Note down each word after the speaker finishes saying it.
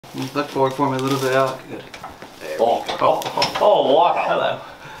Look forward for me a little bit, Alec. Good. Oh, wow. Hello.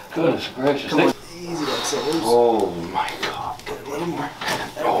 Goodness gracious. Come on. Easy like so. Oh my God. Good. A little more.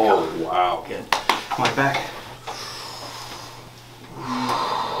 Oh, wow. Good. Come on, back.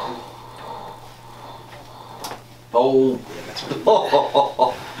 Oh. Yeah, that's right.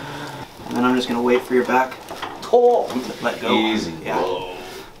 And then I'm just gonna wait for your back. Oh. Let go. Easy. Yeah. Whoa.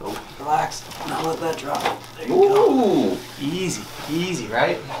 Oh, relax. Now let that drop. There you Ooh. go. Easy. Easy,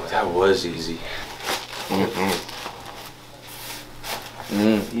 right? That was easy. Easy.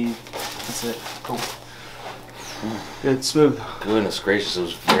 That's it. Cool. Good. Smooth. Goodness gracious, it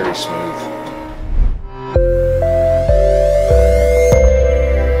was very smooth.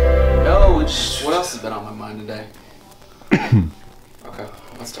 No, it's... What else has been on my mind today? Okay,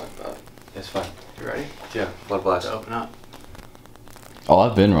 let's talk about it. It's fine. You ready? Yeah, blood blast. To open up. Oh,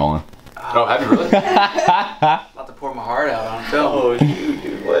 I've been rolling. Oh, have you really? About to pour my heart out on film. Oh,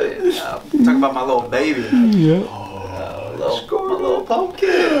 dude, what is... Talk about my little baby. Yeah. My little pumpkin.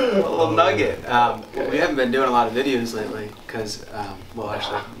 My little nugget. We haven't been doing a lot of videos lately because, well,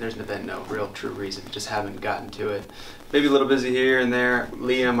 actually, there's been no real true reason. Just haven't gotten to it. Maybe a little busy here and there.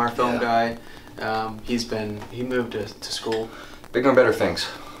 Liam, our film guy, he moved to school. Bigger and better things.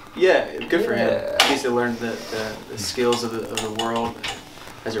 Yeah, good for him. He's to learn the skills of the world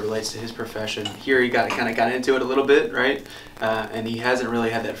as it relates to his profession. Here he kind of got into it a little bit, right? And he hasn't really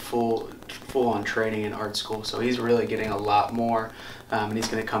had that full-on training in art school, so he's really getting a lot more. And he's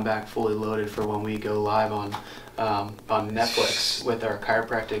going to come back fully loaded for when we go live on Netflix with our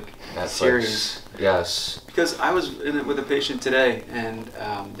chiropractic series. Yes. Because I was in it with a patient today, and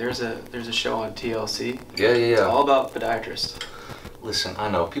there's a show on TLC. Yeah. It's all about podiatrists. Listen, I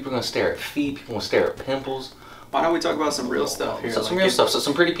know people are gonna stare at feet. People are gonna stare at pimples. Why don't we talk about some real stuff here? So some real stuff. So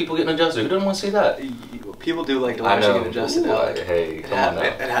some pretty people getting adjusted. Who doesn't want to see that? People do like to watch you get adjusted. Alec. Hey, come on now.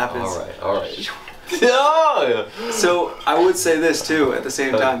 It happens. All right. Oh. So I would say this too at the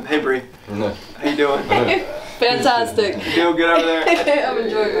same time. Hey Bree, how you doing? Fantastic. You doing good over there? I'm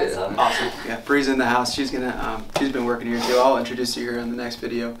enjoying myself. Awesome. Yeah, Bree's in the house. She's been working here too. I'll introduce you here in the next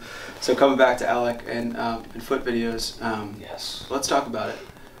video. So coming back to Alec and foot videos. Yes. Let's talk about it.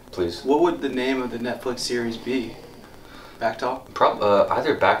 Please. What would the name of the Netflix series be? Back Talk?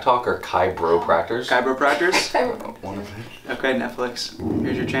 Either Back Talk or Chiropractors. Chiropractors? One of them. Okay, Netflix.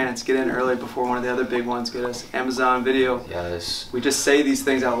 Here's your chance. Get in early before one of the other big ones get us. Amazon Video. Yes. We just say these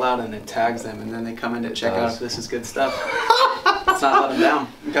things out loud and it tags them, and then they come in to check out if this is good stuff. Let's not let them down.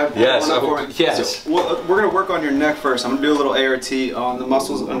 Okay? Yes. Yes. So, we're going to work on your neck first. I'm going to do a little ART on the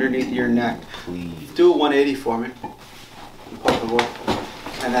muscles underneath your neck. Please. Do a 180 for me.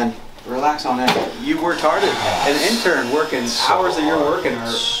 And then relax on it. You worked hard. An intern working hours that you're working are.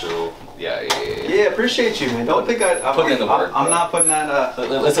 So yeah. Yeah, appreciate you, man. Don't think I'm putting in the work. I'm not putting that.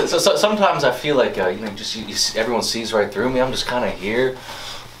 Listen, so sometimes I feel like everyone sees right through me. I'm just kind of here.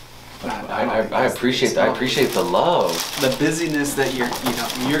 I appreciate that. I appreciate the love. The busyness that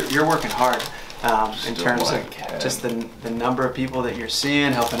you're working hard. In terms of just the number of people that you're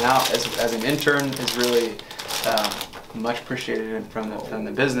seeing, helping out as an intern is really much appreciated from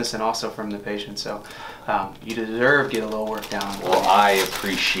the business and also from the patient. So you deserve to get a little work done. Well, I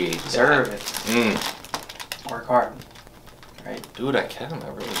appreciate that. Deserve it. Work hard. Right? Dude, I can. I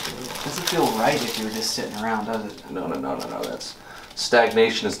really do. Doesn't feel right if you were just sitting around, does it? No. That's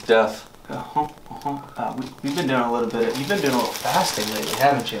stagnation is death. We've been doing a little bit. You've been doing a little fasting lately,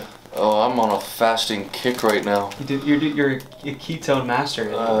 haven't you? Oh, I'm on a fasting kick right now. You're a ketone master.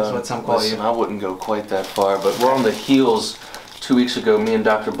 That's what some call listen, you. I wouldn't go quite that far, but we're on the heels. 2 weeks ago, me and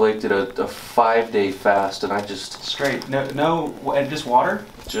Dr. Blake did a 5-day fast, and I just... Straight. No, just water?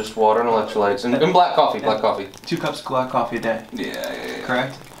 Just water and electrolytes. And black coffee, black coffee. 2 cups of black coffee a day. Yeah.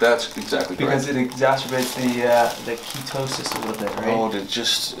 Correct? That's exactly correct. Because it exacerbates the ketosis a little bit, right? Oh, it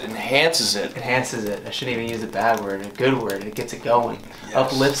just enhances it. Enhances it. I shouldn't even use a bad word, a good word. It gets it going. Yes.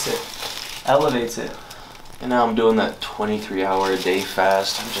 Uplifts it. Elevates it. And now I'm doing that 23-hour a day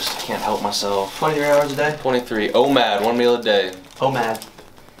fast. I can't help myself. 23 hours a day? 23. OMAD, 1 meal a day. OMAD.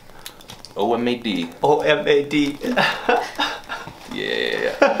 OMAD. OMAD.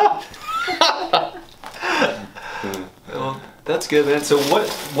 Yeah. Well, that's good, man. So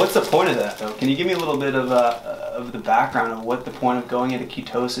what's the point of that, though? Can you give me a little bit of the background of what the point of going into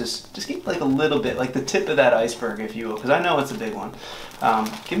ketosis? Just give me like a little bit, like the tip of that iceberg, if you will, because I know it's a big one.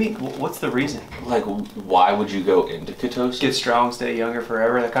 Give me, what's the reason? Like, why would you go into ketosis? Get strong, stay younger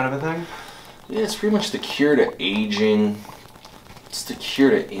forever, that kind of a thing? Yeah, it's pretty much the cure to aging. It's the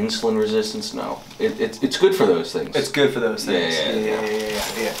cure to insulin resistance. No, it's good for those things. It's good for those things.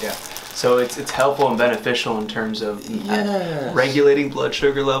 Yeah. So it's helpful and beneficial in terms of regulating blood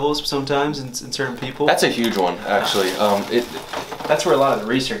sugar levels sometimes in certain people. That's a huge one, actually. That's where a lot of the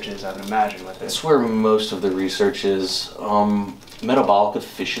research is, I would imagine, with it. It's where most of the research is. Metabolic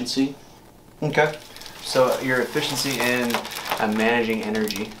efficiency. Okay. So your efficiency in managing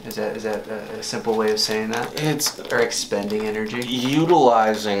energy, is that a simple way of saying that? Or expending energy?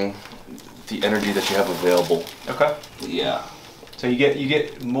 Utilizing the energy that you have available. Okay. Yeah. So you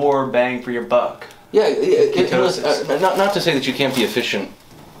get more bang for your buck. Yeah. Not to say that you can't be efficient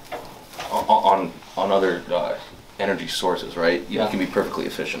on other energy sources, right? You can be perfectly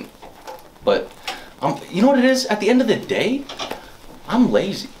efficient, but you know what it is? At the end of the day, I'm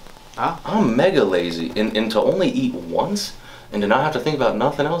lazy. I'm mega lazy, and to only eat once and to not have to think about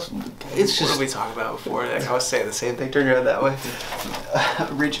nothing else. It's just. What did we talk about before? Like, I was saying the same thing. Turn your head that way.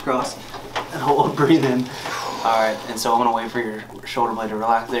 Reach across and hold. Breathe in. All right. And so I'm gonna wait for your shoulder blade to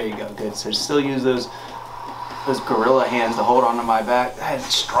relax. There you go. Good. So still use those gorilla hands to hold onto my back.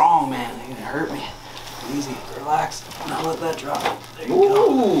 That's strong, man. You're gonna hurt me. Easy. Relax. Now let that drop. There you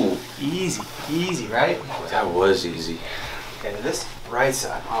go. Easy. Easy, right? That was easy. Okay, this right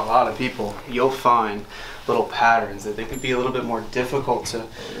side, on a lot of people, you'll find little patterns that they can be a little bit more difficult to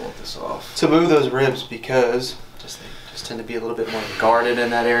move those ribs because they just tend to be a little bit more guarded in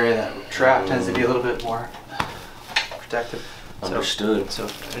that area. That trap tends to be a little bit more protective. Understood. So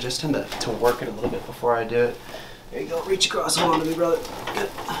I just tend to work it a little bit before I do it. There you go. Reach across. Hold on to me, brother. Good.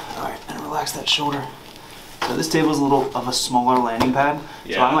 All right, and relax that shoulder. So this table is a little of a smaller landing pad,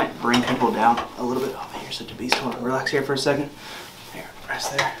 so I might bring people down a little bit. Oh man, you're such a beast. Hold on, relax here for a second. Here,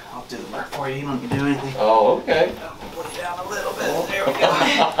 rest there. I'll do the work for you. You don't need to do anything. Oh, okay. I'll put you down a little bit. There we go.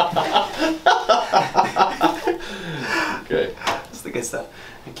 Okay. That's the good stuff.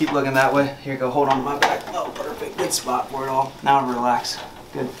 And keep looking that way. Here you go. Hold on to my back. Oh, perfect. Good spot for it all. Now relax.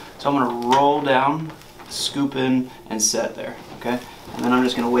 Good. So I'm gonna roll down, scoop in, and set there. Okay. And then I'm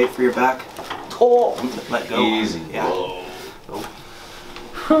just gonna wait for your back. Oh, let go. Easy. Yeah. Oh.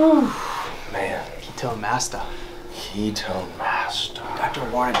 Whew. Man. Ketone master. Ketone master. Dr.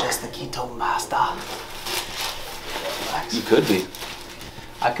 Warren, just the ketone master. Relax. You could be.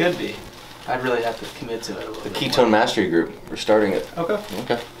 I could be. I'd really have to commit to it a little bit. The Ketone Mastery Group. We're starting it. Okay.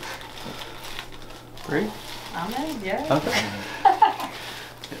 Okay. 3? I'm in, yeah. Okay.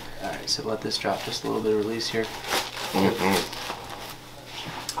 Alright, so let this drop just a little bit of release here.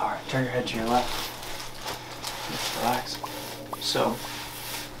 Alright, turn your head to your left. Just relax. So.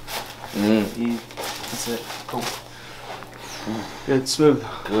 That's it. Cool. Good, smooth.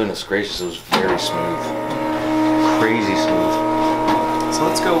 Goodness gracious, it was very smooth. Crazy smooth. So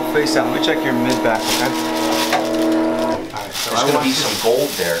let's go face down. Let me check your mid-back, okay? Alright, so There's gonna be some gold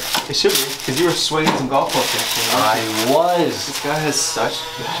there. It should be, because you were swinging some golf clubs yesterday. I was. This guy has such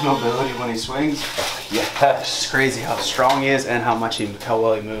good mobility when he swings. Yes. It's crazy how strong he is and how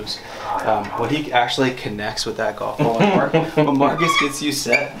well he moves. When he actually connects with that golf ball, when Marcus gets you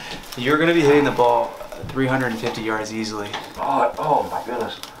set, you're going to be hitting the ball 350 yards easily. Oh my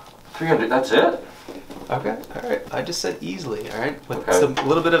goodness. 300, that's it? Okay, all right. I just said easily, all right? With Okay. a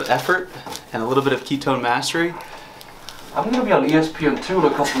little bit of effort and a little bit of ketone mastery. I'm gonna be on ESPN2 in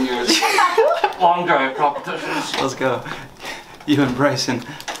a couple of years. Long drive competitions. Let's go. You and Bryson.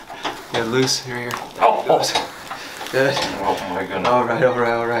 Yeah, loose. Here. Oh. Good. Oh my goodness. All right.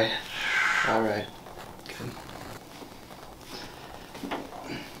 All right. Good.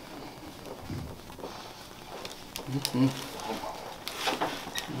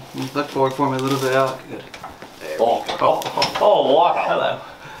 Look forward for me a little bit, Alec. Good. Oh, wow. Hello.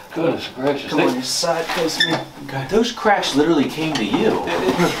 Goodness gracious. Come on your side, close to me. Okay. Those cracks literally came to you.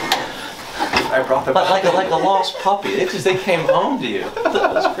 I brought them. like a lost puppy. They came home to you.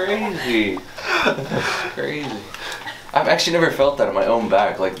 That was crazy. That's crazy. I've actually never felt that on my own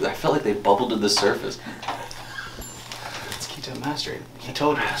back. Like I felt like they bubbled to the surface. It's ketone mastery. He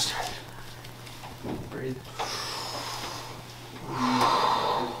told you. Breathe.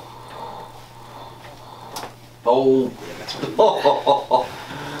 Oh.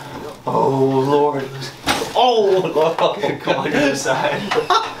 Oh Lord. Oh Lord. Come on your side.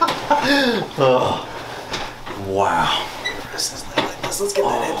 Oh. Wow. Let's get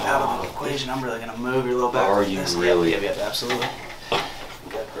that hip out of the equation. I'm really gonna move your low back. Are like you this. really? Yeah, absolutely.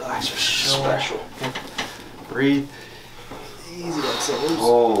 Good. Relax your shoulder. Special. Good. Breathe. Easy exhale.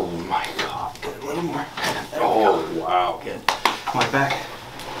 Oh my God. Good. A little more. There we Oh go. wow. Good. Come on back.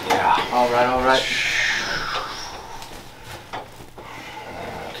 Yeah. All right.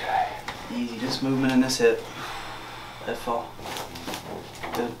 Okay. Easy. Just movement in this hip. Let it fall.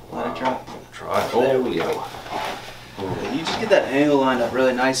 Good. Let it drop. Try. There Oh we yeah. go. You just get that angle lined up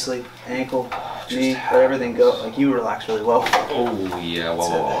really nicely. Ankle, knee, let everything go. Like you relax really well. Oh yeah,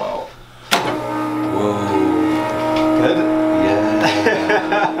 whoa. Good? Yeah.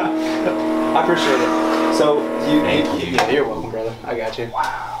 I appreciate it. So Thank you. Yeah, you're welcome, brother. I got you.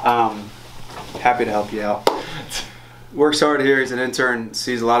 Wow. Happy to help you out. Works hard here. He's an intern.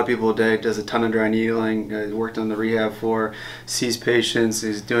 Sees a lot of people a day. Does a ton of dry needling. Worked on the rehab floor. Sees patients.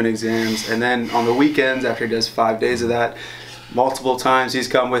 He's doing exams. And then on the weekends, after he does 5 days of that, multiple times he's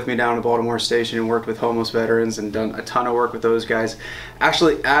come with me down to Baltimore Station and worked with homeless veterans and done a ton of work with those guys.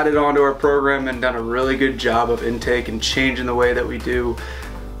 Actually added on to our program and done a really good job of intake and changing the way that we do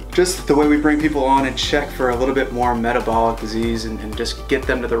just the way we bring people on and check for a little bit more metabolic disease and just get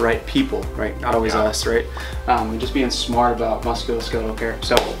them to the right people, right? Not always us, right? Just being smart about musculoskeletal care.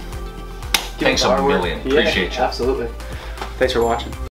 So thanks a million. Appreciate you. Absolutely. Thanks for watching.